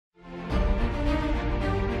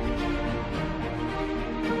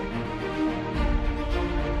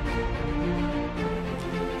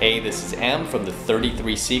Hey, this is M from the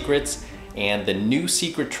 33 Secrets, and the new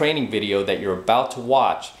secret training video that you're about to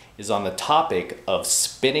watch is on the topic of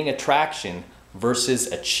spinning attraction versus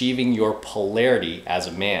achieving your polarity as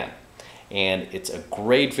a man. And it's a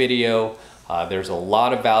great video. There's a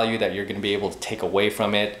lot of value that you're going to be able to take away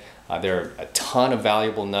from it. There are a ton of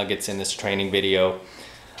valuable nuggets in this training video.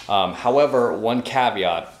 However, one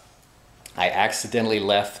caveat, I accidentally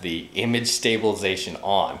left the image stabilization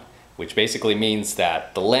on, which basically means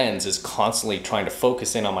that the lens is constantly trying to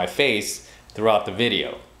focus in on my face throughout the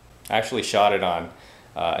video. I actually shot it on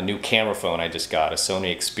a new camera phone I just got, a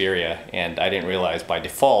Sony Xperia, and I didn't realize by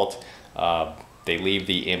default they leave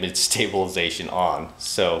the image stabilization on,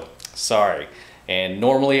 so sorry. And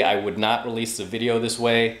normally I would not release the video this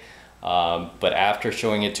way, but after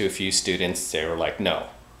showing it to a few students, they were like, no,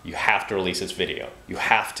 you have to release this video, you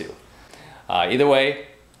have to. Either way,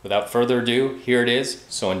 without further ado, here it is.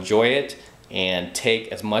 So enjoy it and take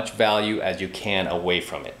as much value as you can away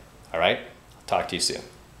from it. All right? I'll talk to you soon.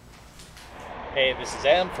 Hey, this is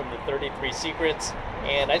M from the 33 Secrets,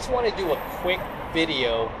 and I just want to do a quick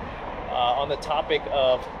video on the topic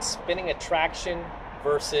of spinning attraction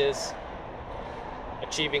versus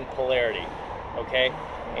achieving polarity. Okay?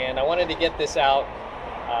 And I wanted to get this out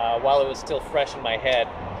while it was still fresh in my head.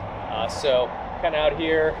 So kind of out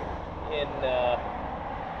here in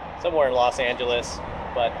somewhere in Los Angeles,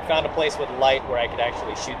 but found a place with light where I could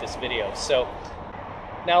actually shoot this video. So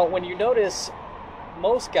now when you notice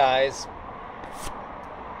most guys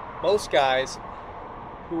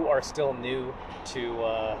who are still new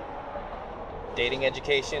to dating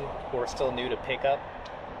education, who are still new to pickup,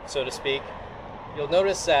 so to speak, you'll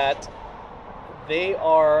notice that they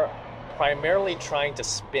are primarily trying to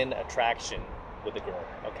spin attraction with a girl.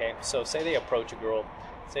 Okay, so say they approach a girl,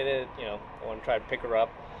 say that, you know, want to try to pick her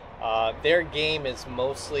up. Their game is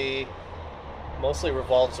mostly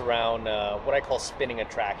revolves around what I call spinning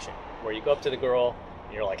attraction, where you go up to the girl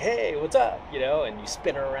and you're like, hey, what's up, you know, and you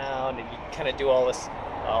spin her around and you kind of do all this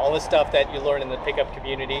stuff that you learn in the pickup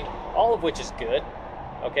community, all of which is good.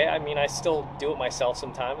 Okay, I mean, I still do it myself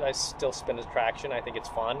sometimes. I still spin attraction. I think it's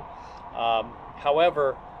fun.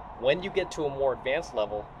 However, when you get to a more advanced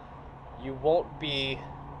level, you won't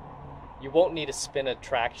need to spin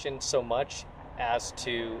attraction so much as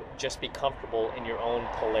to just be comfortable in your own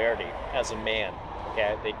polarity as a man.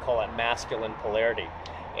 Okay, they call it masculine polarity.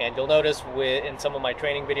 And you'll notice in some of my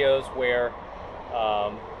training videos where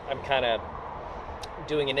I'm kind of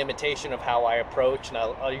doing an imitation of how I approach, and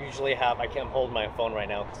I'll usually have, I'm holding my phone right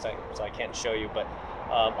now so I can't show you, but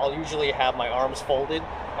I'll usually have my arms folded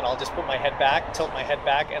and I'll just put my head back, tilt my head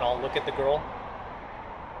back, and I'll look at the girl.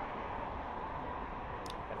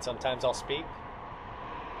 And sometimes I'll speak,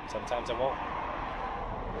 sometimes I won't.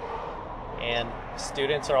 And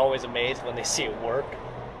students are always amazed when they see it work,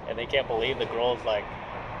 and they can't believe the girl is like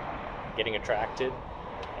getting attracted,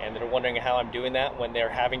 and they're wondering how I'm doing that when they're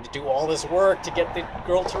having to do all this work to get the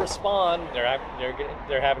girl to respond.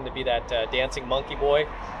 They're having to be that dancing monkey boy,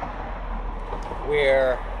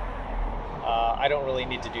 where I don't really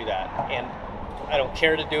need to do that, and I don't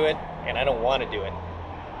care to do it, and I don't want to do it,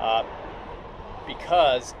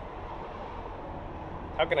 because,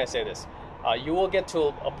 how can I say this? You will get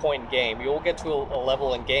to a point in game, you will get to a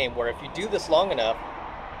level in game where if you do this long enough,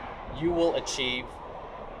 you will achieve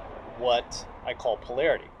what I call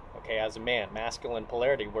polarity, okay, as a man, masculine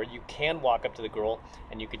polarity, where you can walk up to the girl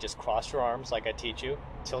and you could just cross your arms like I teach you,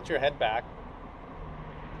 tilt your head back,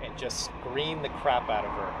 and just scream the crap out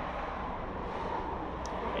of her.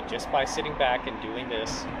 And just by sitting back and doing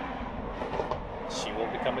this, she will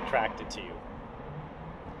become attracted to you.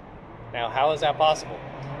 Now, how is that possible?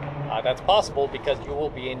 That's possible because you will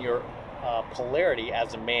be in your polarity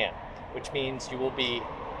as a man, which means you will be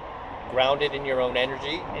grounded in your own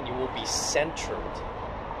energy and you will be centered,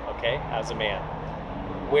 okay, as a man.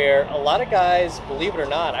 Where a lot of guys, believe it or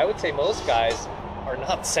not, I would say most guys are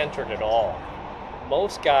not centered at all.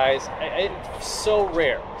 Most guys, it's so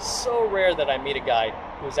rare that I meet a guy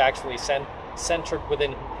who's actually centered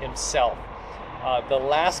within himself. The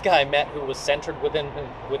last guy I met who was centered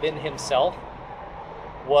within himself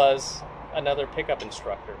was another pickup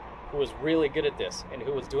instructor who was really good at this and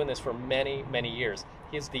who was doing this for many, many years.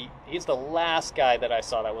 He's the last guy that I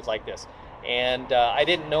saw that was like this. And I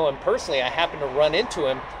didn't know him personally. I happened to run into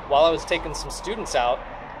him while I was taking some students out.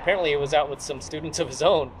 Apparently he was out with some students of his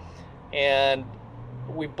own, and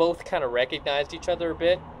we both kind of recognized each other a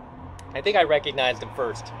bit. I think I recognized him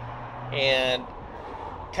first and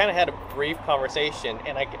kind of had a brief conversation,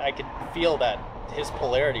 and I could feel that his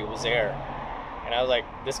polarity was there. And I was like,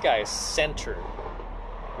 this guy is centered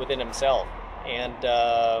within himself. And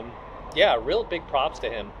Yeah, real big props to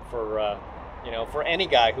him for for any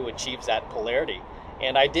guy who achieves that polarity.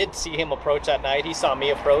 And I did see him approach that night. He saw me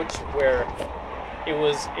approach, where it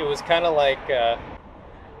was kind of like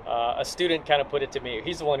a student kind of put it to me.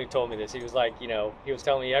 He's the one who told me this. He was like, he was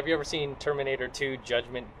telling me, "Have you ever seen Terminator 2: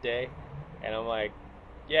 Judgment Day?" And I'm like,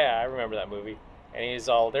 "Yeah, I remember that movie." And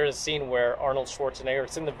there's a scene where Arnold Schwarzenegger,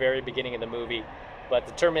 it's in the very beginning of the movie, but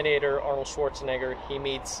the Terminator, Arnold Schwarzenegger, he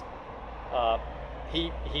meets I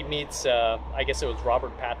guess it was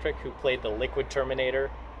Robert Patrick, who played the Liquid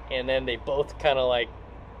Terminator, and then they both kind of like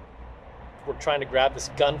were trying to grab this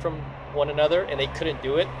gun from one another, and they couldn't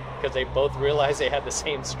do it because they both realized they had the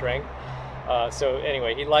same strength. So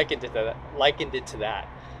anyway, he likened it to that.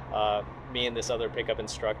 Me and this other pickup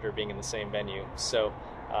instructor being in the same venue. So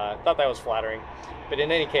I thought that was flattering. But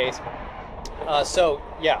in any case, so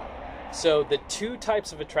the two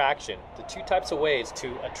types of attraction, the two types of ways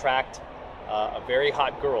to attract a very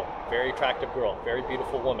hot girl, very attractive girl, very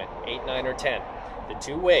beautiful woman, 8, 9, or 10. The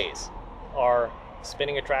two ways are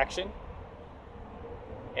spinning attraction,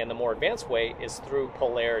 and the more advanced way is through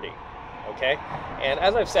polarity. Okay? And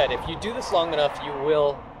as I've said, if you do this long enough, you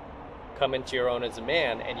will come into your own as a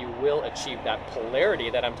man, and you will achieve that polarity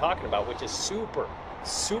that I'm talking about, which is super,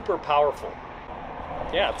 super powerful.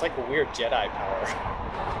 Yeah, it's like a weird Jedi power.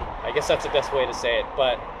 I guess that's the best way to say it.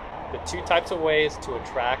 But the two types of ways to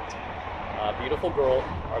attract a beautiful girl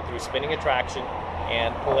are through spinning attraction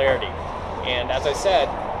and polarity. And as I said,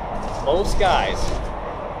 most guys,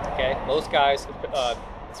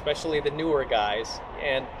 especially the newer guys,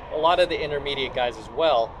 and a lot of the intermediate guys as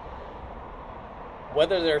well,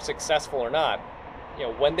 whether they're successful or not,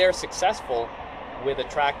 when they're successful with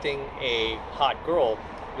attracting a hot girl,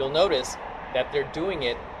 you'll notice that they're doing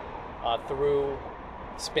it through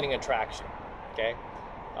spinning attraction. Okay,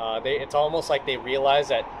 it's almost like they realize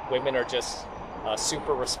that women are just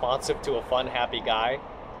super responsive to a fun, happy guy,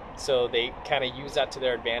 so they kind of use that to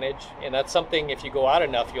their advantage. And that's something, if you go out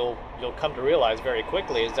enough, you'll come to realize very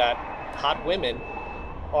quickly, is that hot women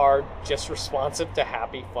are just responsive to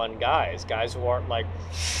happy, fun guys who aren't like,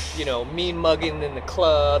 mean mugging in the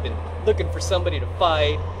club and looking for somebody to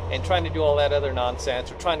fight and trying to do all that other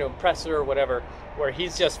nonsense, or trying to impress her or whatever, where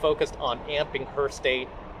he's just focused on amping her state,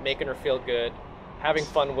 making her feel good, having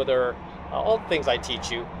fun with her, all the things I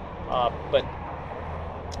teach you. But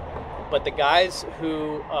the guys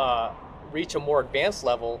who reach a more advanced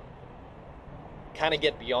level kind of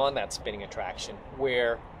get beyond that spinning attraction,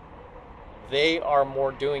 where they are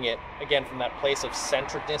more doing it, again, from that place of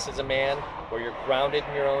centeredness as a man, where you're grounded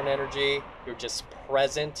in your own energy, you're just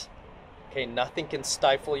present, okay, nothing can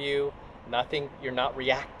stifle you, you're not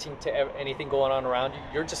reacting to anything going on around you,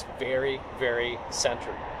 you're just very, very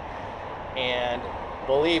centered. And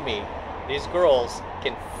believe me, these girls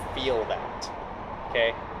can feel that,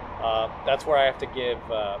 okay? That's where I have to give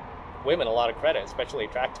women a lot of credit, especially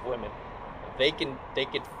attractive women.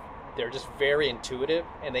 They're just very intuitive,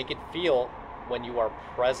 and they can feel when you are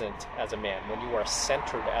present as a man, when you are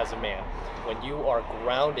centered as a man, when you are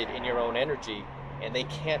grounded in your own energy, and they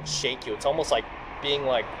can't shake you. It's almost like being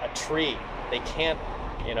like a tree. They can't,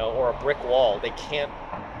 or a brick wall. They can't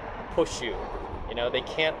push you. They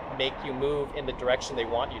can't make you move in the direction they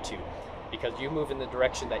want you to, because you move in the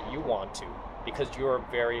direction that you want to, because you're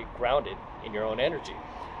very grounded in your own energy.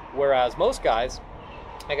 Whereas most guys,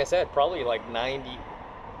 like I said, probably like 99%,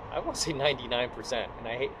 and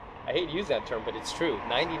I hate to use that term, but it's true.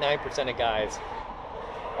 99% of guys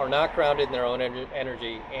are not grounded in their own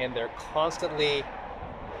energy, and they're constantly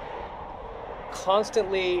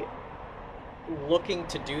looking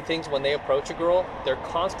to do things when they approach a girl. They're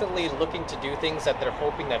constantly looking to do things that they're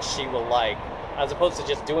hoping that she will like, as opposed to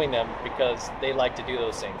just doing them because they like to do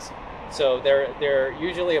those things. So they're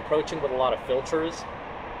usually approaching with a lot of filters,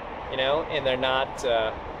 and they're not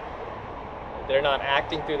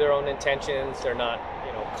acting through their own intentions. They're not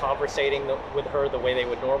conversating with her the way they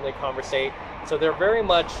would normally conversate. So they're very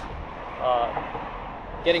much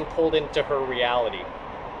getting pulled into her reality.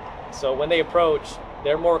 So when they approach,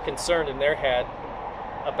 they're more concerned in their head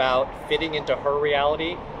about fitting into her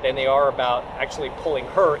reality than they are about actually pulling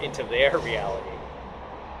her into their reality.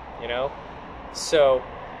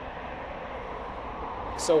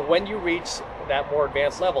 So when you reach that more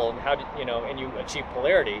advanced level, and you achieve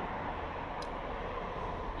polarity,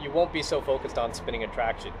 you won't be so focused on spinning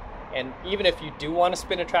attraction. And even if you do want to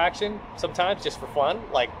spin attraction, sometimes just for fun,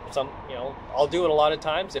 like I'll do it a lot of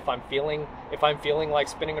times. If I'm feeling like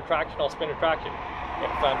spinning attraction, I'll spin attraction.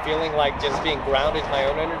 If I'm feeling like just being grounded in my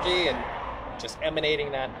own energy and just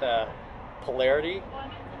emanating that polarity,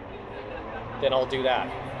 then I'll do that.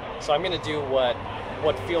 So I'm going to do what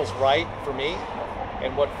feels right for me,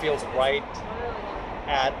 and what feels right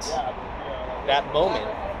at that moment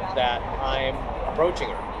that I'm approaching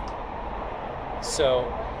her. So,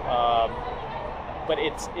 but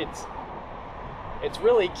it's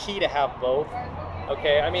really key to have both.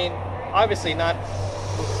 Okay, I mean, obviously not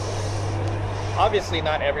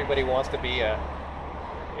everybody wants to be a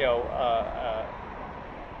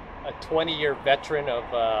 20-year veteran of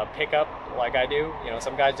pickup like I do. You know,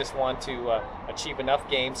 some guys just want to achieve enough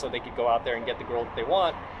games so they could go out there and get the girl that they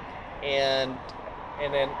want, and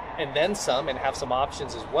then some, and have some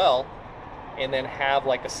options as well, and then have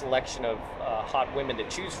like a selection of hot women to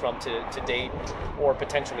choose from to date or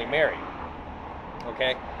potentially marry.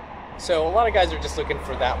 Okay, so a lot of guys are just looking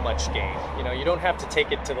for that much game. You know, you don't have to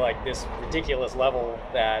take it to like this ridiculous level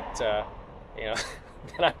that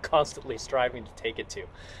that I'm constantly striving to take it to.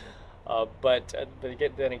 But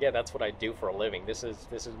then again, that's what I do for a living. This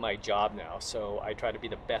is my job now, so I try to be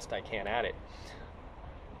the best I can at it.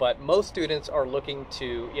 But most students are looking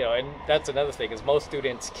to, and that's another thing, is most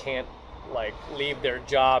students can't like leave their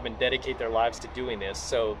job and dedicate their lives to doing this.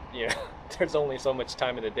 So, there's only so much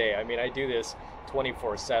time in the day. I mean, I do this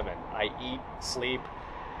 24/7. I eat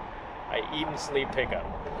and sleep pickup.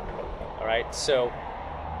 All right. So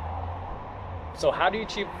how do you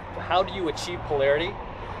achieve polarity?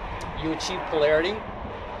 You achieve polarity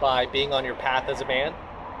by being on your path as a man.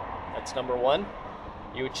 That's number one.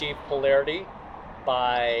 You achieve polarity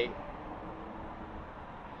by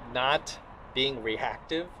not being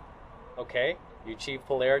reactive. Okay? You achieve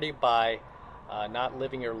polarity by not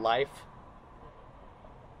living your life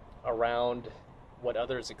around what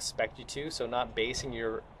others expect you to. So not basing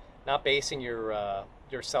your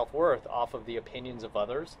self-worth off of the opinions of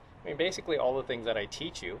others. I mean, basically all the things that I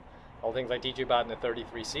teach you, all the things I teach you about in the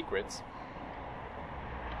 33 Secrets,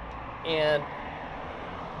 and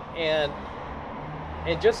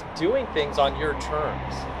just doing things on your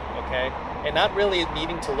terms, okay? And not really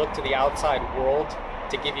needing to look to the outside world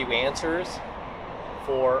to give you answers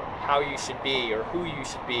for how you should be, or who you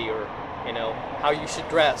should be, or how you should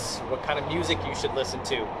dress, what kind of music you should listen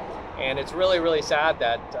to. And it's really, really sad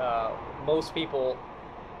that most people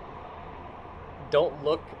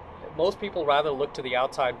rather look to the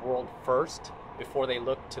outside world first before they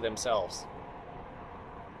look to themselves.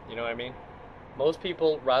 You know what I mean? Most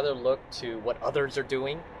people rather look to what others are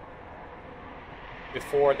doing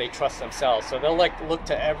before they trust themselves. So they'll look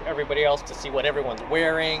to everybody else to see what everyone's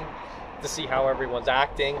wearing, to see how everyone's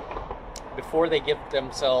acting, before they give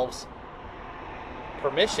themselves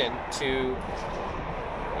permission to,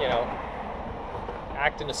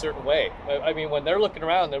 act in a certain way. I mean, when they're looking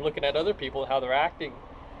around, they're looking at other people, how they're acting,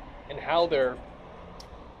 and how they're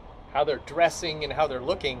dressing and how they're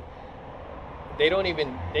looking. They don't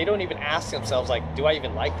even ask themselves, like, do I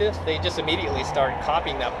even like this? They just immediately start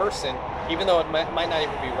copying that person, even though it might not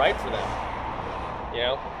even be right for them.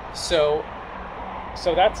 So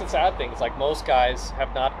that's the sad thing. It's like most guys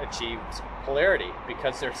have not achieved polarity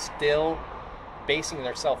because they're still basing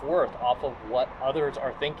their self-worth off of what others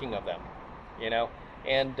are thinking of them.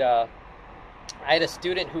 And I had a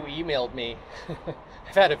student who emailed me.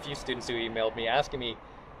 I've had a few students who emailed me asking me,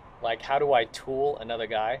 like, how do I tool another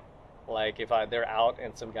guy? Like, if they're out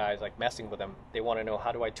and some guy's like messing with them, they want to know,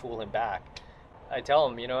 how do I tool him back? I tell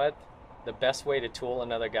them, you know what? The best way to tool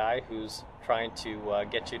another guy who's trying to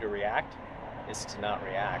get you to react is to not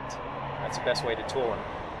react. That's the best way to tool him.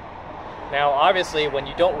 Now, obviously, when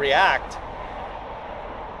you don't react,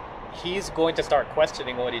 he's going to start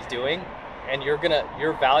questioning what he's doing, and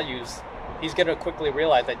he's gonna quickly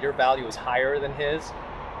realize that your value is higher than his.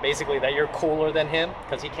 Basically, that you're cooler than him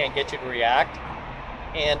because he can't get you to react.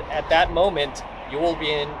 And at that moment, you will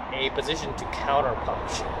be in a position to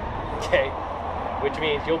counterpunch, okay? Which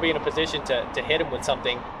means you'll be in a position to hit him with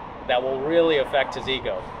something that will really affect his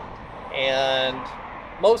ego. And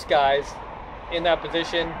most guys in that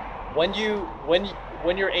position, when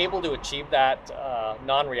you're able to achieve that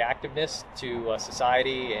non-reactiveness to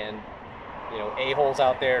society and a-holes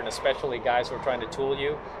out there, and especially guys who are trying to tool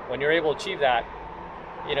you, when you're able to achieve that,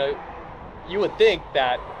 you would think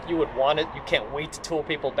that you would want it. You can't wait to tool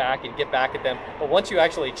people back and get back at them. But once you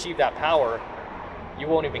actually achieve that power, you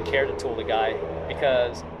won't even care to tool the guy,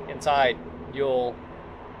 because inside a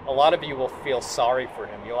lot of you will feel sorry for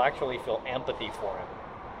him. You'll actually feel empathy for him.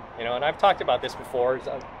 And I've talked about this before.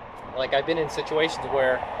 Like, I've been in situations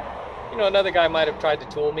where, another guy might have tried to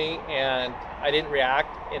tool me and I didn't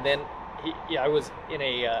react, and then I was in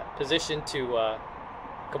a position to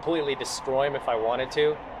completely destroy him if I wanted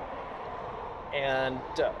to. And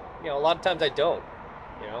a lot of times I don't,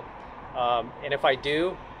 and if I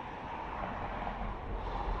do,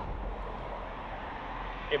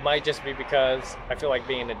 it might just be because I feel like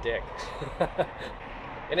being a dick.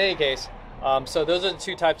 In any case, so those are the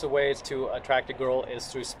two types of ways to attract a girl, is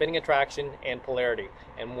through spinning attraction and polarity.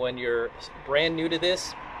 And when you're brand new to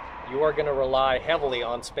this, you are going to rely heavily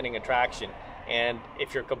on spinning attraction. And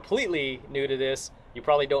if you're completely new to this, you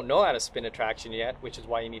probably don't know how to spin attraction yet, which is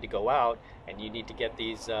why you need to go out and you need to get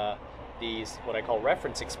these what I call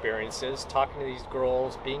reference experiences, talking to these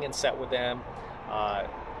girls, being in set with them,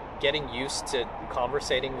 getting used to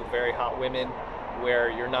conversating with very hot women where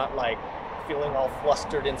you're not like feeling all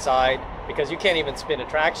flustered inside, because you can't even spin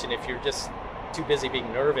attraction if you're just too busy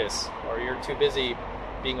being nervous or you're too busy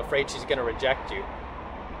being afraid she's going to reject you.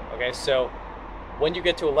 Okay, so when you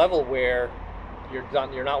get to a level where you're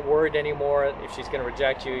not worried anymore if she's going to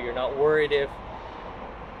reject you, you're not worried if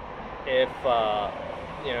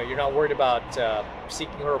you're not worried about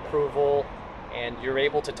seeking her approval, and you're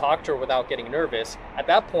able to talk to her without getting nervous, at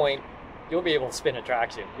that point, you'll be able to spin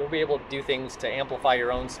attraction. You'll be able to do things to amplify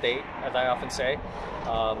your own state, as I often say,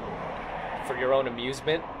 for your own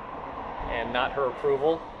amusement and not her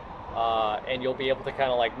approval. And you'll be able to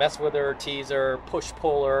kind of like mess with her, tease her,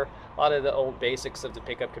 pull her, a lot of the old basics of the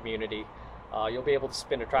pickup community. You'll be able to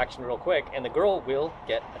spin attraction real quick, and the girl will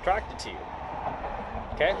get attracted to you.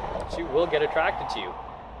 Okay? She will get attracted to you.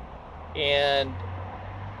 And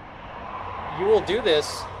you will do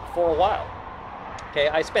this for a while. Okay,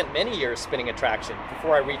 I spent many years spinning attraction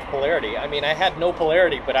before I reached polarity. I mean, I had no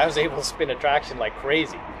polarity, but I was able to spin attraction like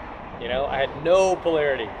crazy. You know, I had no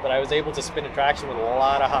polarity, but I was able to spin attraction with a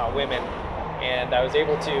lot of hot women, and I was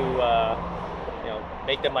able to,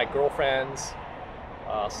 make them my girlfriends,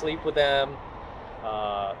 sleep with them,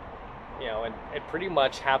 and pretty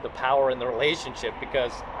much have the power in the relationship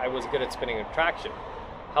because I was good at spinning attraction.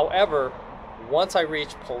 However, once I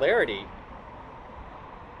reached polarity,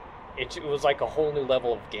 it was like a whole new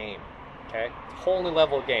level of game. Okay, whole new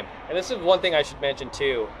level of game. And this is one thing I should mention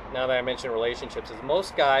too, now that I mentioned relationships, is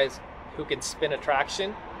most guys who can spin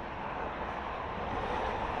attraction,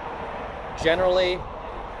 generally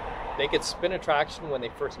they could spin attraction when they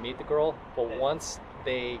first meet the girl, but once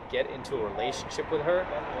they get into a relationship with her,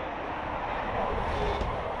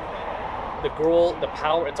 the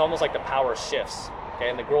power, it's almost like the power shifts. Okay,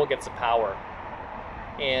 and the girl gets the power,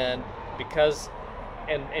 and because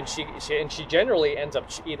and she generally ends up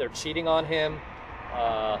either cheating on him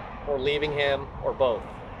or leaving him, or both.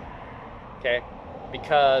 Okay,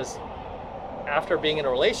 because after being in a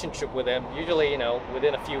relationship with him, usually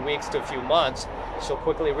within a few weeks to a few months, she'll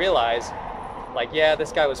quickly realize, like, yeah,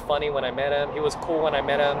 this guy was funny when I met him, he was cool when I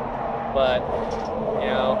met him, but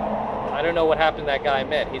I don't know what happened to that guy I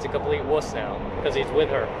met. He's a complete wuss now because he's with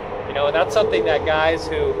her. And that's something that guys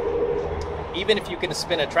who, even if you can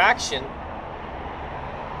spin attraction,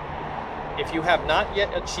 if you have not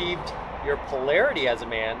yet achieved your polarity as a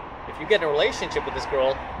man, if you get in a relationship with this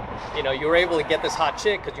girl, you were able to get this hot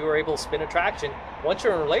chick because you were able to spin attraction. Once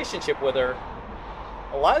you're in a relationship with her,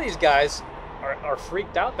 a lot of these guys are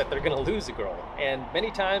freaked out that they're going to lose a girl. And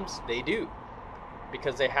many times they do,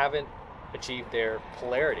 because they haven't achieved their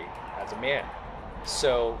polarity as a man.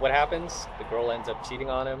 So what happens? The girl ends up cheating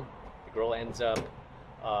on him. The girl ends up,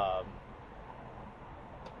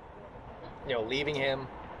 leaving him,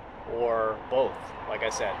 or both, like I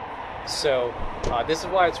said. So this is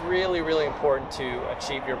why it's really, really important to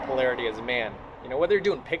achieve your polarity as a man. Whether you're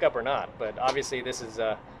doing pickup or not. But obviously, this is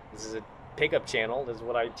a pickup channel. This is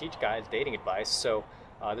what I teach guys, dating advice. So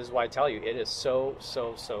this is why I tell you it is so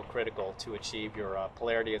critical to achieve your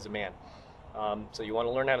polarity as a man. So you want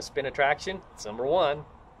to learn how to spin attraction? It's number one.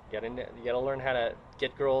 You got to learn how to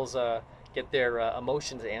get girls, get their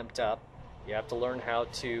emotions amped up. You have to learn how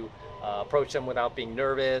to approach them without being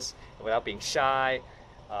nervous, without being shy,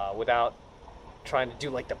 without trying to do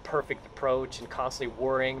like the perfect approach and constantly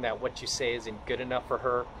worrying that what you say isn't good enough for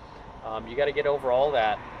her. You got to get over all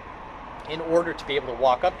that in order to be able to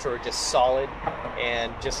walk up to her just solid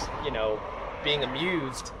and just, being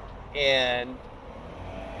amused and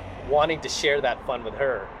wanting to share that fun with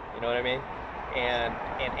her. You know what I mean? And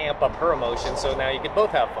amp up her emotions, so now you can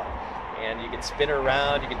both have fun. And you can spin her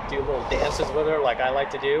around, you can do little dances with her like I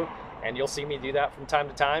like to do, and you'll see me do that from time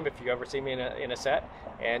to time if you ever see me in a set,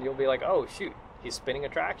 and you'll be like, oh shoot, he's spinning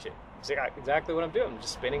attraction. It's exactly what I'm doing. I'm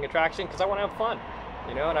just spinning attraction because I want to have fun,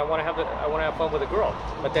 and I want to have fun with a girl.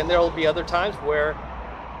 But then there'll be other times where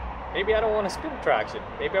maybe I don't want to spin attraction.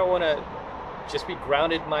 Maybe I want to just be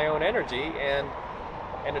grounded in my own energy and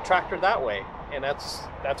attract her that way. And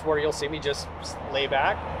that's where you'll see me just lay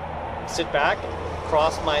back, sit back,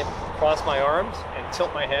 cross my arms and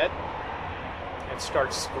tilt my head and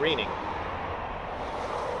start screening.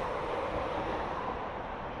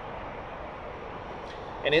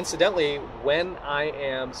 And incidentally, when I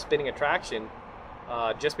am spinning attraction,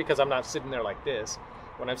 just because I'm not sitting there like this,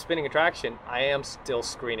 when I'm spinning attraction, I am still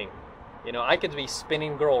screening. You know, I could be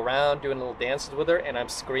spinning girl around, doing little dances with her, and I'm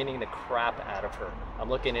screening the crap out of her. I'm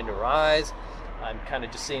looking into her eyes. I'm kind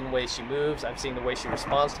of just seeing the way she moves. I'm seeing the way she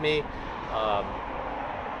responds to me.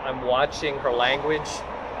 I'm watching her language.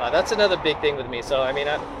 That's another big thing with me. So, I mean,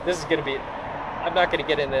 this is going to be, I'm not going to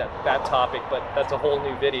get into that topic, but that's a whole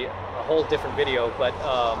new video, a whole different video. But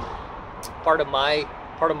part of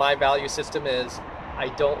my value system is I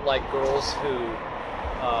don't like girls who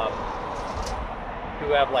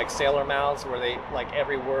have like sailor mouths, where they like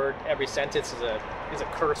every word, every sentence is a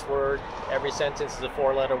curse word, every sentence is a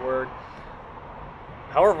 4-letter word.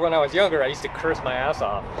 However, when I was younger, I used to curse my ass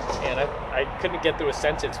off, and I couldn't get through a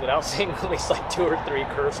sentence without saying at least like 2 or 3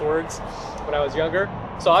 curse words when I was younger.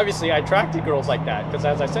 So obviously I attracted girls like that, because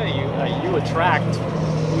as I say, you attract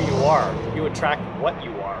who you are. You attract what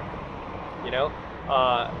you are, you know?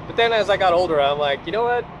 But then as I got older, I'm like, you know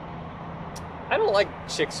what? I don't like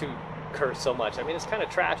chicks who curse so much. I mean, it's kind of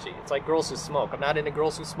trashy. It's like girls who smoke. I'm not into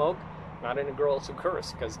girls who smoke, not into girls who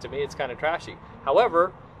curse, because to me it's kind of trashy.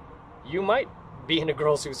 However, you might be into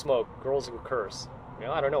girls who smoke, girls who curse. You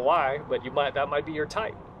know, I don't know why, but that might be your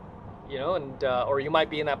type. You know, and or you might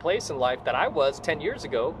be in that place in life that I was 10 years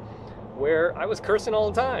ago, where I was cursing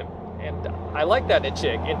all the time, and I like that in a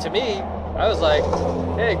chick. And to me, I was like,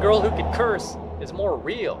 hey, a girl who can curse is more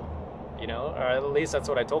real. You know, or at least that's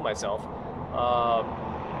what I told myself.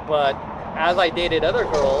 But as I dated other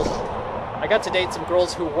girls, I got to date some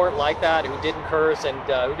girls who weren't like that, who didn't curse and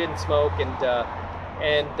who didn't smoke,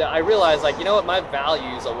 and I realized, like, you know what, my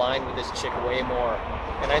values align with this chick way more.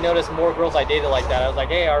 And I noticed more girls I dated like that. I was like,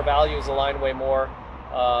 hey, our values align way more.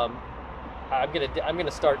 I'm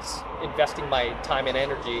gonna start investing my time and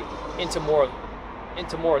energy into more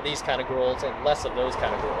of these kind of girls and less of those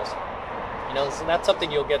kind of girls. You know, so that's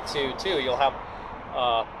something you'll get to too. You'll have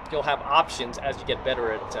options as you get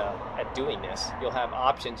better at doing this. You'll have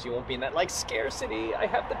options. You won't be in that like scarcity. I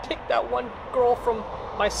have to pick that one girl from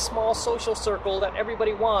my small social circle that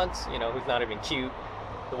everybody wants, you know, who's not even cute.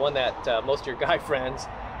 The one that most of your guy friends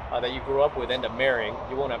that you grew up with end up marrying.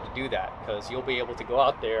 You won't have to do that, because you'll be able to go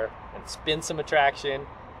out there and spin some attraction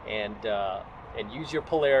and use your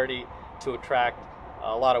polarity to attract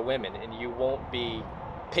a lot of women, and you won't be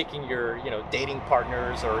picking your, you know, dating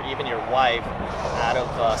partners or even your wife out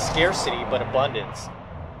of scarcity but abundance.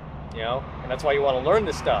 You know, and that's why you want to learn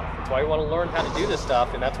this stuff. That's why you want to learn how to do this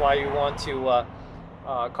stuff, and that's why you want to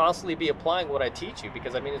constantly be applying what I teach you,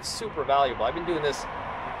 because I mean, it's super valuable. I've been doing this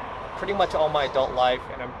pretty much all my adult life,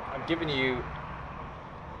 and I'm giving you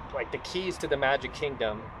like the keys to the magic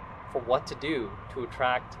kingdom for what to do to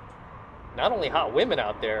attract not only hot women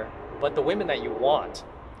out there, but the women that you want.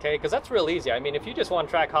 Okay, because that's real easy. I mean, if you just want to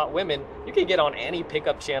attract hot women, you can get on any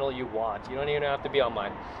pickup channel you want. You don't even have to be on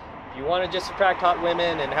mine. If you want to just attract hot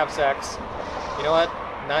women and have sex, you know what?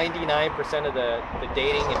 99% of the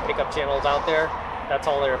dating and pickup channels out there, that's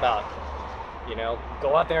all they're about. You know,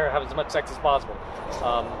 go out there and have as much sex as possible.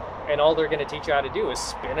 And all they're going to teach you how to do is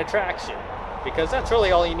spin attraction, because that's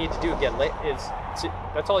really all you need to do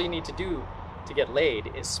that's all you need to do to get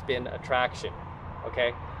laid is spin attraction.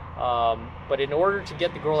 Okay. But in order to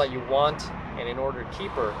get the girl that you want, and in order to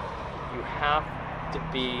keep her, you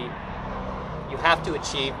have to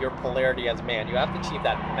achieve your polarity as a man. You have to achieve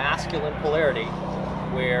that masculine polarity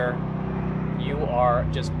where you are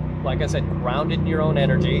just, like I said, grounded in your own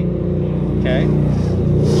energy. Okay?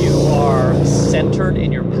 You are centered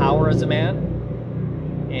in your power as a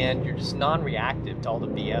man, and you're just non-reactive to all the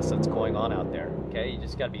BS that's going on out there. Okay? You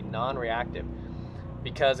just got to be non-reactive,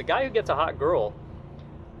 because a guy who gets a hot girl,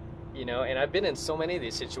 you know, and I've been in so many of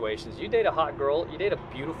these situations. You date a hot girl, you date a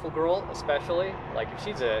beautiful girl, especially, like if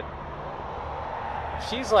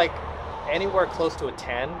she's like anywhere close to a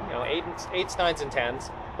 10, you know, 8s, 9s, and 10s.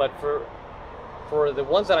 But for the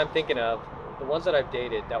ones that I'm thinking of, the ones that I've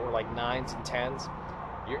dated that were like 9s and 10s,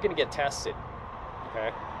 you're gonna get tested.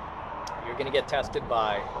 Okay, you're gonna get tested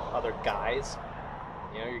by other guys.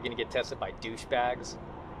 You know, you're gonna get tested by douchebags.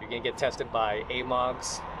 You're gonna get tested by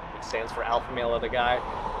AMOGs, which stands for alpha male other guy.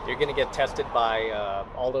 You're gonna get tested by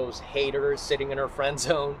all those haters sitting in her friend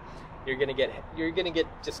zone. You're gonna get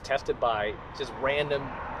just tested by just random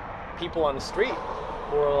people on the street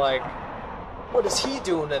who are like, what is he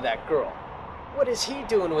doing to that girl? What is he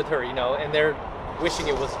doing with her? You know, and they're wishing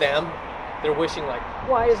it was them. They're wishing like,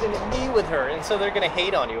 why isn't it me with her? And so they're gonna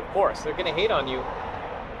hate on you. Of course, they're gonna hate on you.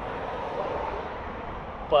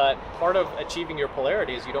 But part of achieving your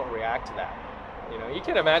polarity is you don't react to that. You know, you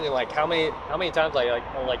can imagine like how many times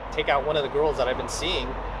I'll take out one of the girls that I've been seeing,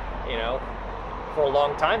 you know, for a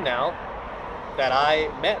long time now that I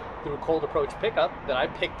met through cold approach pickup, that I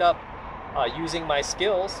picked up using my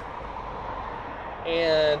skills,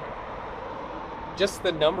 and just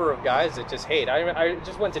the number of guys that just hate. I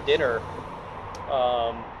just went to dinner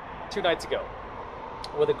 2 nights ago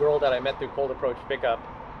with a girl that I met through cold approach pickup,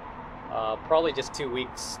 probably just 2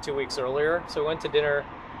 weeks earlier. So we went to dinner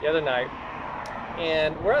the other night,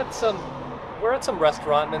 and we're at some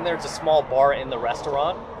restaurant, and then there's a small bar in the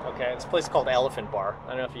restaurant. Okay, it's a place called Elephant Bar.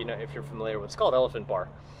 I don't know if you're familiar with it. It's called Elephant Bar.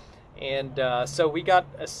 And so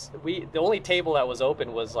the only table that was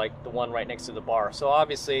open was like the one right next to the bar. So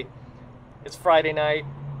obviously it's Friday night,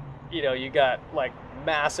 you got like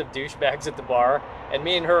massive douchebags at the bar, and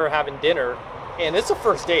me and her are having dinner, and it's a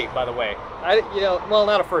first date, by the way. Well,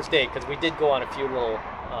 not a first date, because we did go on a few little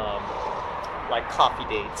like coffee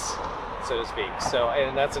dates, so to speak. So,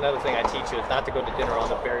 and that's another thing I teach you, is not to go to dinner on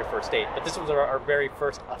the very first date. But this was our very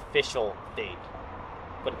first official date,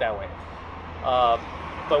 put it that way.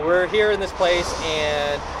 But we're here in this place,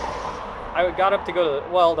 and I got up to go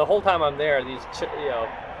to the whole time I'm there,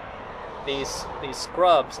 these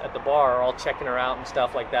scrubs at the bar are all checking her out and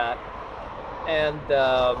stuff like that. And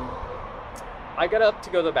I got up to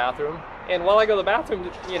go to the bathroom, and while I go to the bathroom,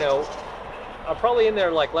 I'm probably in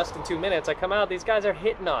there like less than 2 minutes. I come out, these guys are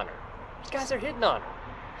hitting on her.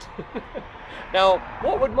 Now,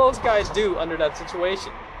 what would most guys do under that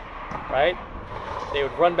situation, right? They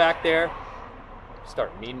would run back there,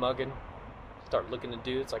 start mean mugging, start looking at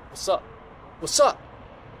dudes like, what's up? What's up?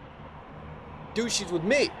 Dude, she's with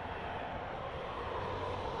me.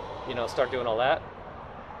 Start doing all that.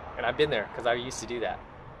 And I've been there, because I used to do that.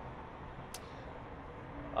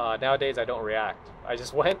 Nowadays, I don't react. I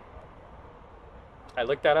just went, I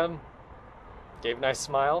looked at him, gave a nice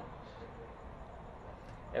smile,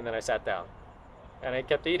 and then I sat down. And I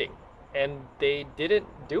kept eating. And they didn't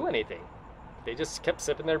do anything. They just kept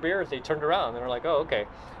sipping their beers. They turned around and they were like, oh, okay.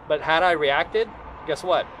 But had I reacted, guess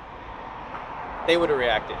what? They would have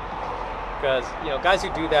reacted. Because, guys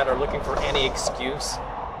who do that are looking for any excuse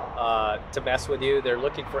to mess with you. They're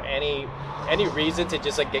looking for any reason to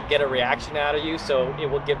just like get a reaction out of you. So it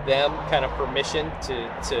will give them kind of permission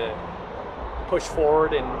to push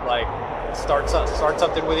forward and like start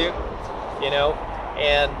something with you,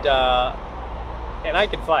 and I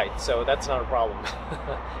can fight, so that's not a problem.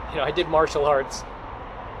 I did martial arts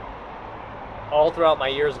all throughout my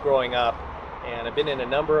years growing up, and I've been in a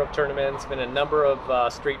number of tournaments, been in a number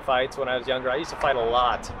of street fights when I was younger. I used to fight a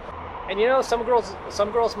lot. And some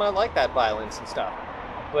girls might like that violence and stuff.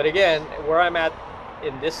 But again, where I'm at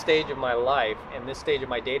in this stage of my life, in this stage of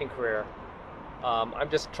my dating career, I'm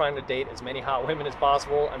just trying to date as many hot women as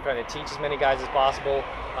possible. I'm trying to teach as many guys as possible.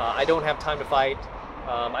 I don't have time to fight.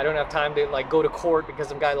 I don't have time to like go to court because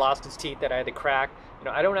some guy lost his teeth that I had to crack.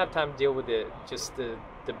 I don't have time to deal with the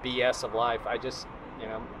BS of life. I just,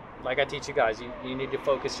 like I teach you guys, you need to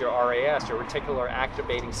focus your RAS, your reticular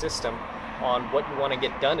activating system, on what you want to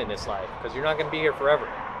get done in this life, because you're not going to be here forever.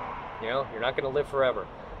 You're not going to live forever.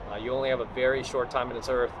 You only have a very short time on this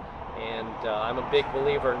earth, and I'm a big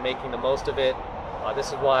believer in making the most of it. This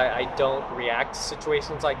is why I don't react to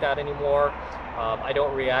situations like that anymore. I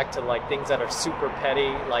don't react to like things that are super petty,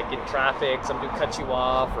 like in traffic, some dude cuts you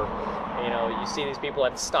off, or you see these people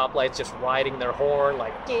at stoplights just riding their horn,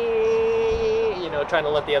 like trying to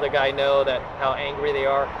let the other guy know that how angry they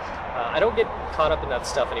are. I don't get caught up in that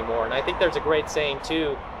stuff anymore. And I think there's a great saying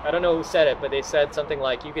too. I don't know who said it, but they said something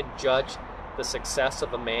like, you could judge the success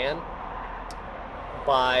of a man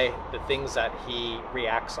by the things that he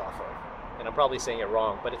reacts off of. And I'm probably saying it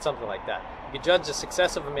wrong, but it's something like that. You can judge the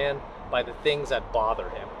success of a man by the things that bother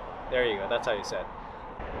him. There you go, that's how you said.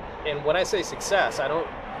 And when I say success, I don't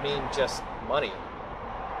mean just money.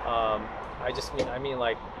 I mean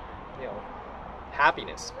like,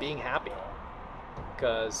 happiness, being happy.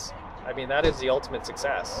 Because, that is the ultimate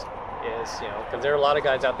success, because there are a lot of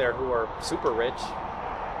guys out there who are super rich,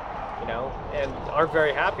 and aren't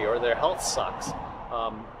very happy, or their health sucks.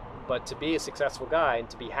 But to be a successful guy and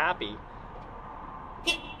to be happy,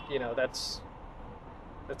 that's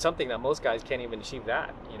something that most guys can't even achieve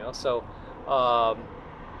that,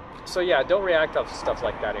 So yeah, don't react off stuff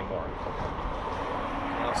like that anymore.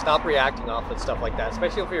 Stop reacting off of stuff like that,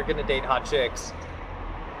 especially if you're going to date hot chicks.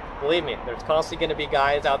 Believe me, there's constantly going to be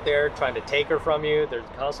guys out there trying to take her from you. There's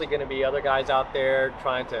constantly going to be other guys out there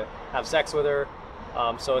trying to have sex with her.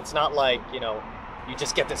 So it's not like, you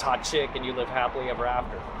just get this hot chick and you live happily ever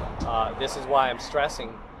after. This is why I'm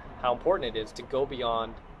stressing how important it is to go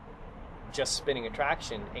beyond just spinning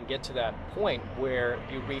attraction and get to that point where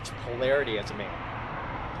you reach polarity as a man.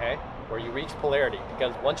 Okay? Where you reach polarity.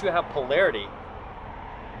 Because once you have polarity,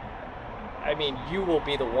 I mean, you will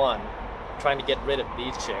be the one trying to get rid of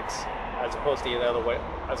these chicks as opposed to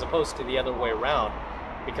the other way around,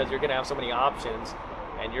 because you're gonna have so many options,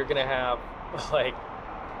 and you're gonna have like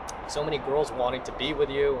so many girls wanting to be with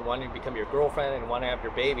you and wanting to become your girlfriend and want to have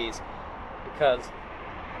your babies, because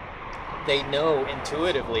they know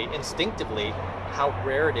intuitively, instinctively, how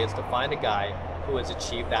rare it is to find a guy who has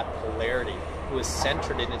achieved that polarity, who is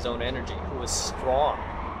centered in his own energy, who is strong,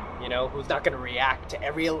 you know, who's not going to react to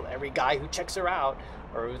every guy who checks her out,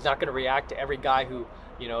 or who's not going to react to every guy who,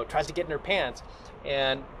 you know, tries to get in her pants.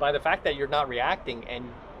 And by the fact that you're not reacting, and,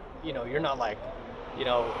 you know, you're not like, you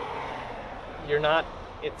know, you're not,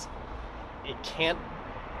 it's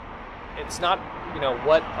not, you know,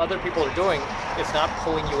 what other people are doing is not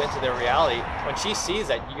pulling you into their reality. When she sees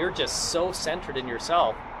that you're just so centered in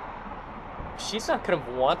yourself, she's not going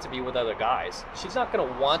to want to be with other guys. She's not going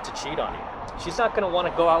to want to cheat on you. She's not going to want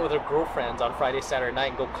to go out with her girlfriends on Friday, Saturday night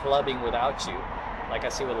and go clubbing without you, like I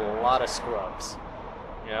see with a lot of scrubs,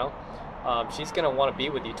 you know? She's going to want to be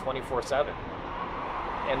with you 24/7.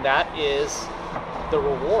 And that is the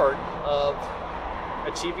reward of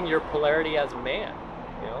achieving your polarity as a man.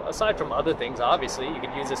 You know, aside from other things, obviously, you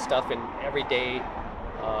can use this stuff in everyday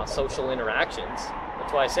social interactions.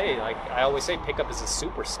 That's why I say, like, I always say pickup is a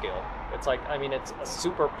super skill. It's like, I mean, it's a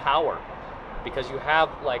superpower, because you have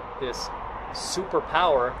like this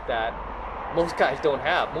superpower that most guys don't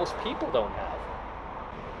have, most people don't have.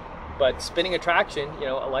 But spinning attraction, you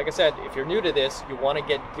know, like I said, if you're new to this, you want to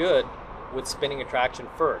get good with spinning attraction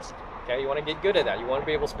first. Okay, you want to get good at that. You want to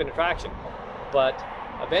be able to spin attraction, but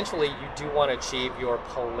eventually you do want to achieve your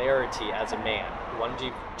polarity as a man. You want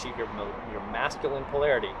to achieve your masculine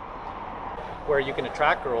polarity, where you can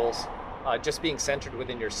attract girls just being centered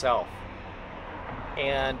within yourself.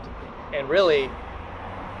 And really,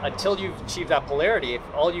 until you've achieved that polarity, if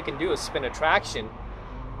all you can do is spin attraction,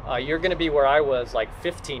 you're going to be where I was like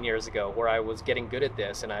 15 years ago, where I was getting good at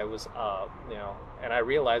this, and I was, you know, and I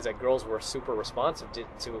realized that girls were super responsive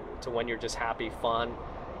to when you're just happy, fun,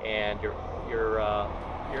 and you're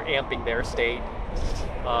amping their state.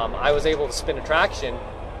 I was able to spin attraction,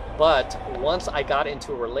 but once I got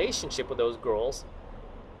into a relationship with those girls,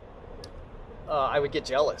 I would get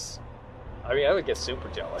jealous. I mean, I would get super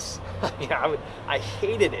jealous. I mean, I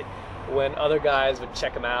hated it when other guys would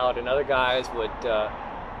check them out, and other guys would,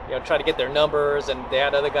 you know, try to get their numbers, and they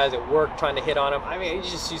had other guys at work trying to hit on them. I mean, it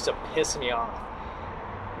just used to piss me off.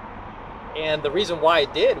 And the reason why I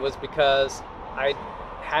did was because I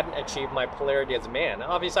hadn't achieved my polarity as a man. Now,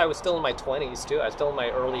 obviously, I was still in my 20s too. I was still in my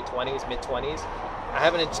early 20s, mid 20s. I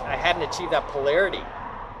hadn't achieved that polarity.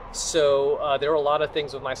 So there were a lot of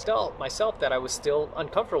things with myself that I was still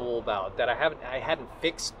uncomfortable about, that I hadn't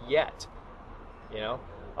fixed yet. You know,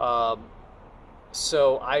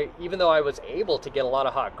 so even though I was able to get a lot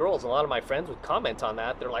of hot girls, a lot of my friends would comment on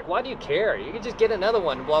that. They're like, "Why do you care? You can just get another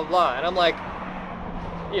one, blah blah." And I'm like,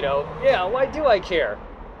 you know, yeah, why do I care?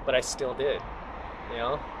 But I still did. You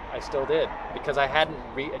know, I still did, because I hadn't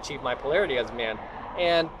achieved my polarity as a man.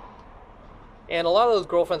 And a lot of those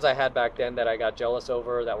girlfriends I had back then that I got jealous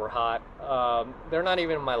over, that were hot, they're not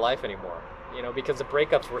even in my life anymore, you know, because the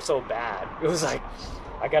breakups were so bad. It was like,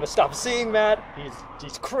 I gotta stop seeing Matt,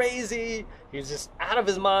 he's crazy, he's just out of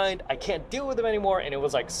his mind, I can't deal with him anymore. And it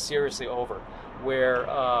was like seriously over, where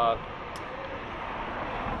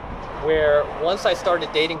once I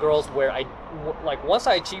started dating girls, once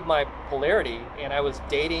I achieved my polarity, and I was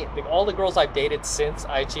dating, all the girls I've dated since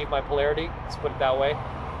I achieved my polarity, let's put it that way,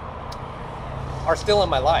 are still in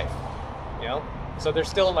my life, you know? So they're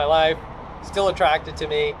still in my life, still attracted to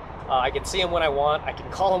me. I can see them when I want, I can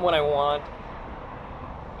call them when I want.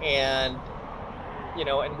 And, you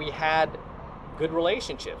know, and we had good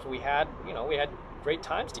relationships. We had great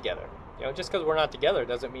times together. You know, just because we're not together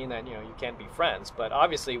doesn't mean that, you know, you can't be friends. But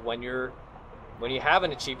obviously when you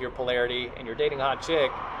haven't achieved your polarity and you're dating a hot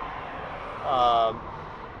chick,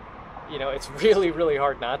 you know, it's really, really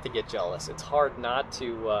hard not to get jealous. It's hard not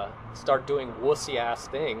to start doing wussy-ass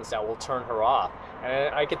things that will turn her off.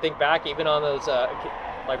 And I can think back even on those,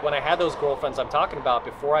 like when I had those girlfriends I'm talking about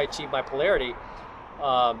before I achieved my polarity,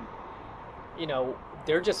 you know,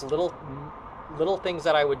 they're just little things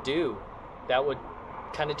that I would do that would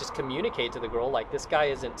kind of just communicate to the girl, like, this guy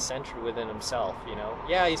isn't centered within himself, you know.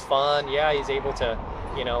 Yeah, he's fun. Yeah, he's able to,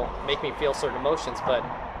 you know, make me feel certain emotions, but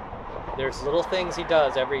there's little things he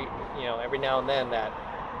does every now and then that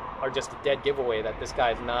are just a dead giveaway that this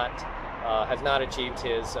guy has not achieved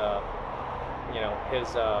his, you know,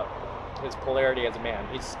 his polarity as a man.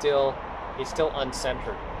 He's still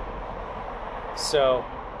uncentered. So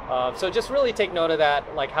just really take note of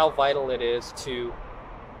that, like how vital it is to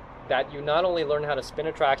that you not only learn how to spin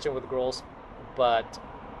attraction with girls, but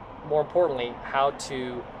more importantly, how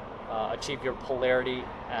to achieve your polarity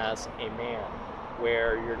as a man,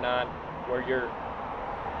 where you're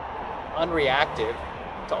unreactive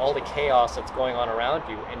to all the chaos that's going on around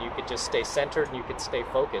you, and you could just stay centered and you could stay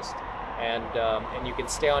focused, and you can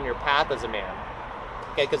stay on your path as a man.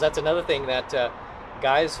 Okay, because that's another thing that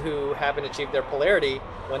guys who haven't achieved their polarity,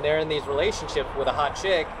 when they're in these relationships with a hot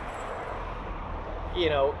chick, you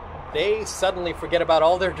know, they suddenly forget about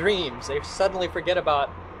all their dreams. They suddenly forget about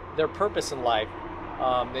their purpose in life.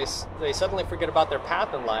 They suddenly forget about their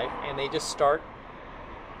path in life, and they just start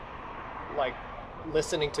like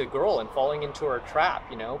listening to a girl and falling into her trap,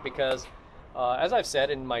 you know, because as I've said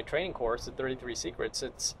in my training course, the 33 Secrets,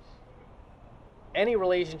 it's any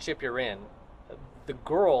relationship you're in, the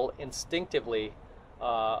girl instinctively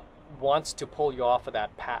wants to pull you off of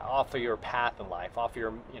that path, off of your path in life, off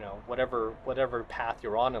your, you know, whatever path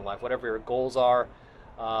you're on in life, whatever your goals are.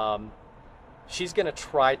 She's gonna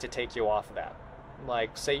try to take you off of that.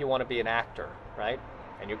 Like, say you want to be an actor, right?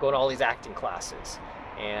 And you're going to all these acting classes,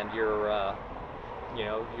 and you're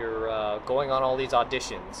going on all these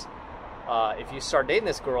auditions. If you start dating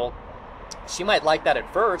this girl, she might like that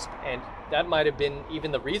at first, and that might have been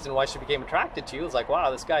even the reason why she became attracted to you. It's like,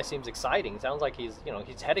 wow, this guy seems exciting. Sounds like he's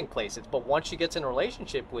heading places. But once she gets in a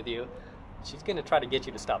relationship with you, she's going to try to get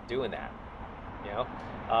you to stop doing that, you know,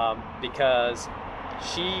 because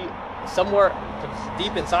she, somewhere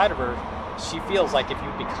deep inside of her, she feels like if you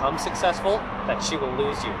become successful, that she will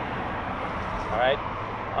lose you. All right.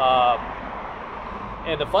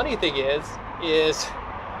 And the funny thing is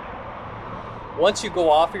once you go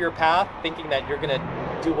off of your path thinking that you're going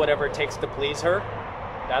to do whatever it takes to please her,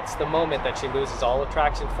 that's the moment that she loses all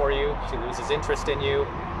attraction for you. She loses interest in you,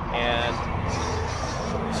 and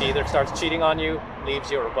she either starts cheating on you, leaves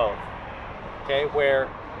you, or both. Okay, where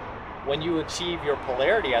when you achieve your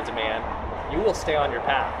polarity as a man, you will stay on your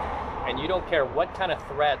path, and you don't care what kind of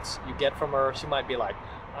threats you get from her. She might be like,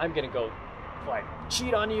 I'm gonna go like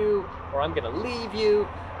cheat on you, or I'm gonna leave you,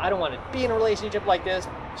 I don't want to be in a relationship like this.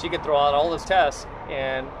 She could throw out all those tests,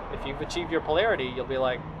 and if you've achieved your polarity, you'll be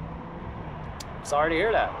like, I'm sorry to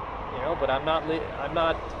hear that, you know, but I'm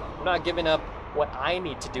not giving up what I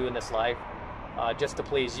need to do in this life just to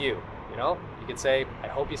please you. You know, you could say, I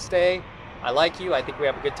hope you stay, I like you, I think we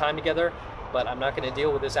have a good time together, but I'm not going to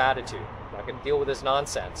deal with this attitude. I'm not going to deal with this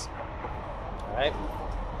nonsense. All right?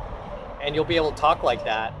 And you'll be able to talk like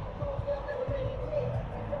that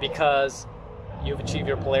because you've achieved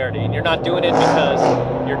your polarity. And you're not doing it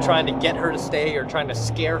because you're trying to get her to stay or trying to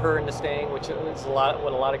scare her into staying, which is what a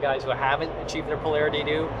lot of guys who haven't achieved their polarity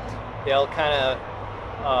do. They'll kind of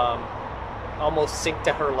almost sink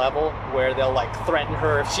to her level, where they'll like threaten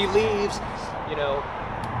her if she leaves, you know,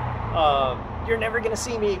 you're never gonna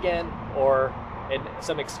see me again. Or in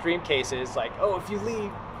some extreme cases, like, oh, if you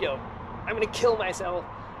leave, you know, I'm gonna kill myself.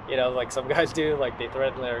 You know, like some guys do, like they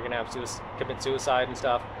threaten they're gonna have commit suicide and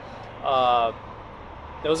stuff.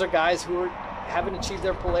 Those are guys who haven't achieved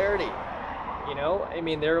their polarity. You know, I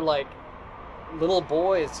mean, they're like little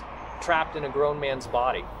boys trapped in a grown man's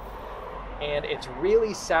body. And it's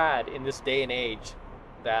really sad in this day and age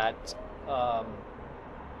that,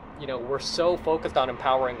 you know, we're so focused on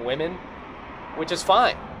empowering women, which is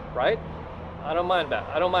fine, right? I don't mind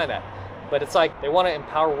that. But it's like they want to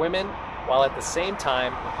empower women while at the same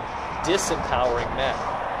time disempowering men.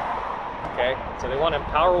 Okay? So they want to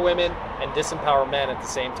empower women and disempower men at the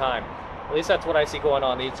same time. At least that's what I see going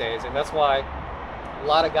on these days. And that's why a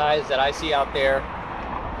lot of guys that I see out there,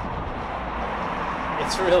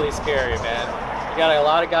 it's really scary, man. You got a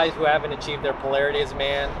lot of guys who haven't achieved their polarity as a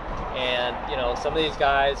man, and you know, some of these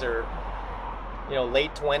guys are, you know,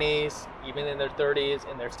 late 20s, even in their 30s,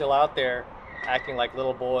 and they're still out there acting like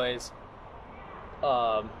little boys,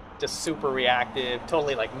 just super reactive,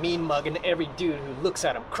 totally like mean mugging every dude who looks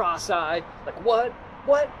at them cross-eyed, like what,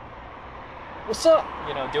 what's up,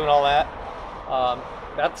 you know, doing all that.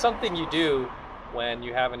 That's something you do when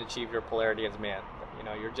you haven't achieved your polarity as a man. You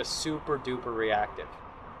know, you're just super duper reactive.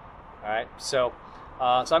 All right, so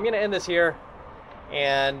I'm going to end this here,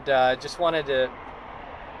 and just wanted to,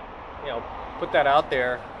 you know, put that out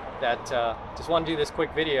there. That just want to do this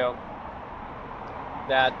quick video.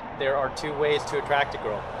 That there are 2 ways to attract a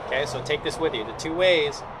girl. Okay, so take this with you. The 2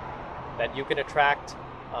 ways that you can attract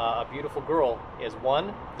a beautiful girl is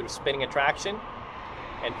 1, through spinning attraction,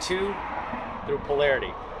 and 2, through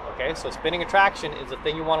polarity. Okay, so spinning attraction is the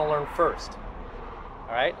thing you want to learn first.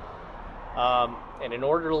 All right. And in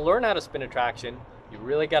order to learn how to spin attraction, you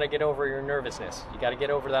really got to get over your nervousness. You got to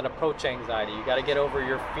get over that approach anxiety. You got to get over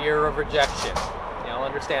your fear of rejection. You know,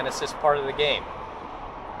 understand it's just part of the game.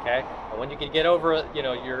 Okay, and when you can get over, you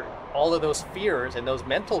know, all of those fears and those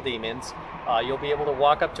mental demons, you'll be able to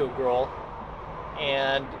walk up to a girl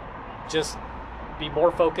and just be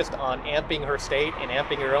more focused on amping her state and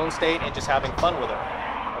amping your own state and just having fun with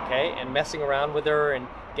her, okay, and messing around with her and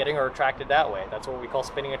getting her attracted that way. That's what we call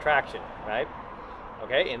spinning attraction, right?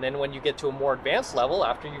 Okay, and then when you get to a more advanced level,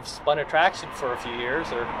 after you've spun attraction for a few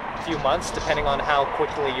years or a few months, depending on how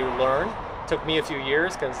quickly you learn. It took me a few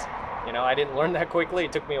years because, you know, I didn't learn that quickly.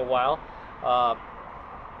 It took me a while.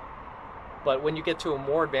 But when you get to a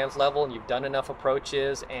more advanced level and you've done enough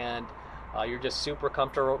approaches and you're just super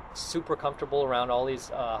comfortable around all these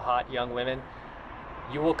hot young women,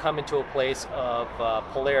 you will come into a place of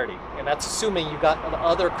polarity. And that's assuming you got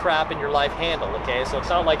other crap in your life handled, okay? So it's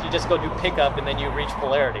not like you just go do pickup and then you reach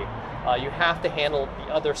polarity. You have to handle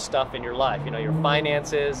the other stuff in your life, you know, your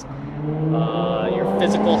finances, your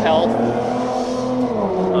physical health,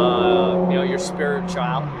 you know, your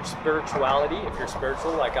spirituality, if you're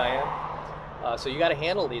spiritual like I am. So you got to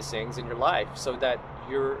handle these things in your life so that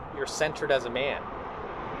you're centered as a man,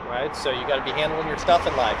 right? So you got to be handling your stuff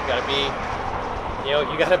in life. You got to be, you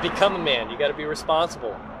know, you got to become a man. You got to be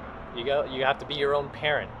responsible. You have to be your own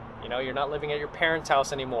parent. You know, you're not living at your parents'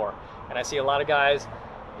 house anymore. And I see a lot of guys,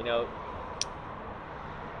 you know,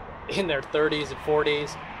 in their 30s and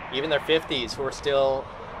 40s, even their 50s, who are still,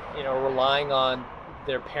 you know, relying on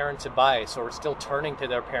their parents' advice or still turning to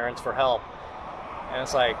their parents for help. And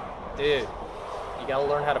it's like, dude, you got to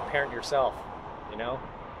learn how to parent yourself. You know,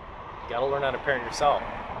 you got to learn how to parent yourself.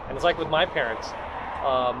 And it's like with my parents.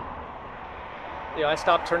 You know, I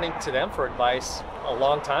stopped turning to them for advice a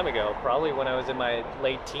long time ago, probably when I was in my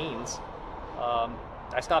late teens.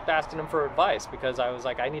 I stopped asking them for advice because I was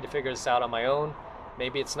like, I need to figure this out on my own.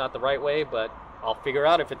 Maybe it's not the right way, but I'll figure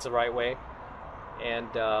out if it's the right way. And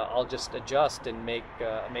I'll just adjust and make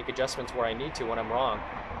adjustments where I need to when I'm wrong.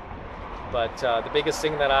 But the biggest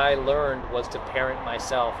thing that I learned was to parent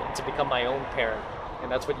myself and to become my own parent.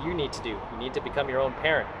 And that's what you need to do. You need to become your own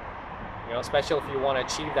parent. You know, especially if you want to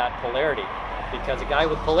achieve that polarity. Because a guy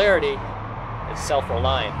with polarity is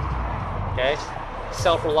self-reliant. Okay?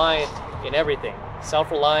 Self-reliant in everything.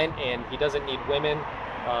 Self-reliant, and he doesn't need women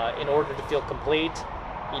in order to feel complete.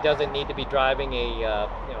 He doesn't need to be driving a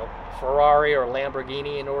you know, Ferrari or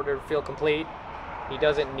Lamborghini in order to feel complete. He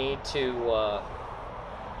doesn't need to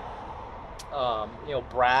you know,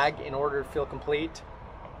 brag in order to feel complete.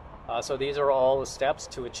 So these are all the steps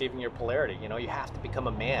to achieving your polarity. You know, you have to become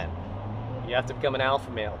a man. You have to become an alpha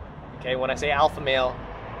male. Okay, when I say alpha male,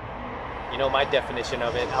 you know my definition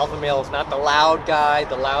of it. Alpha male is not the loud guy,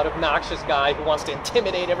 the loud, obnoxious guy who wants to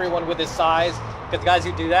intimidate everyone with his size. Because guys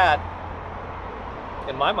who do that,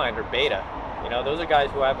 in my mind, are beta. You know, those are guys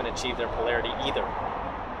who haven't achieved their polarity either.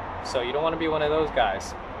 So you don't want to be one of those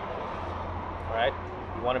guys. All right?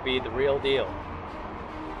 You want to be the real deal.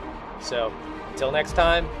 So until next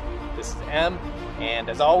time, this is M, and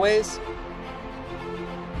as always,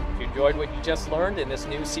 if you enjoyed what you just learned in this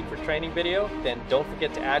new secret training video, then don't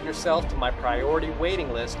forget to add yourself to my priority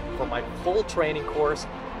waiting list for my full training course,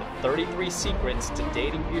 The 33 Secrets to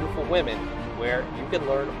Dating Beautiful Women, where you can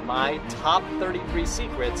learn my top 33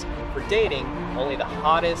 secrets for dating only the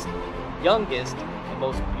hottest, youngest, and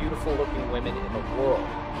most beautiful looking women in the world,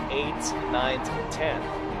 8s, 9s, and 10.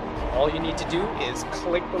 All you need to do is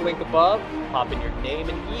click the link above, pop in your name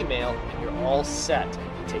and email, and you're all set.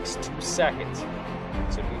 It takes 2 seconds.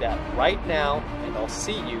 So do that right now, and I'll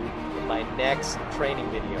see you in my next training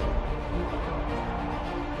video.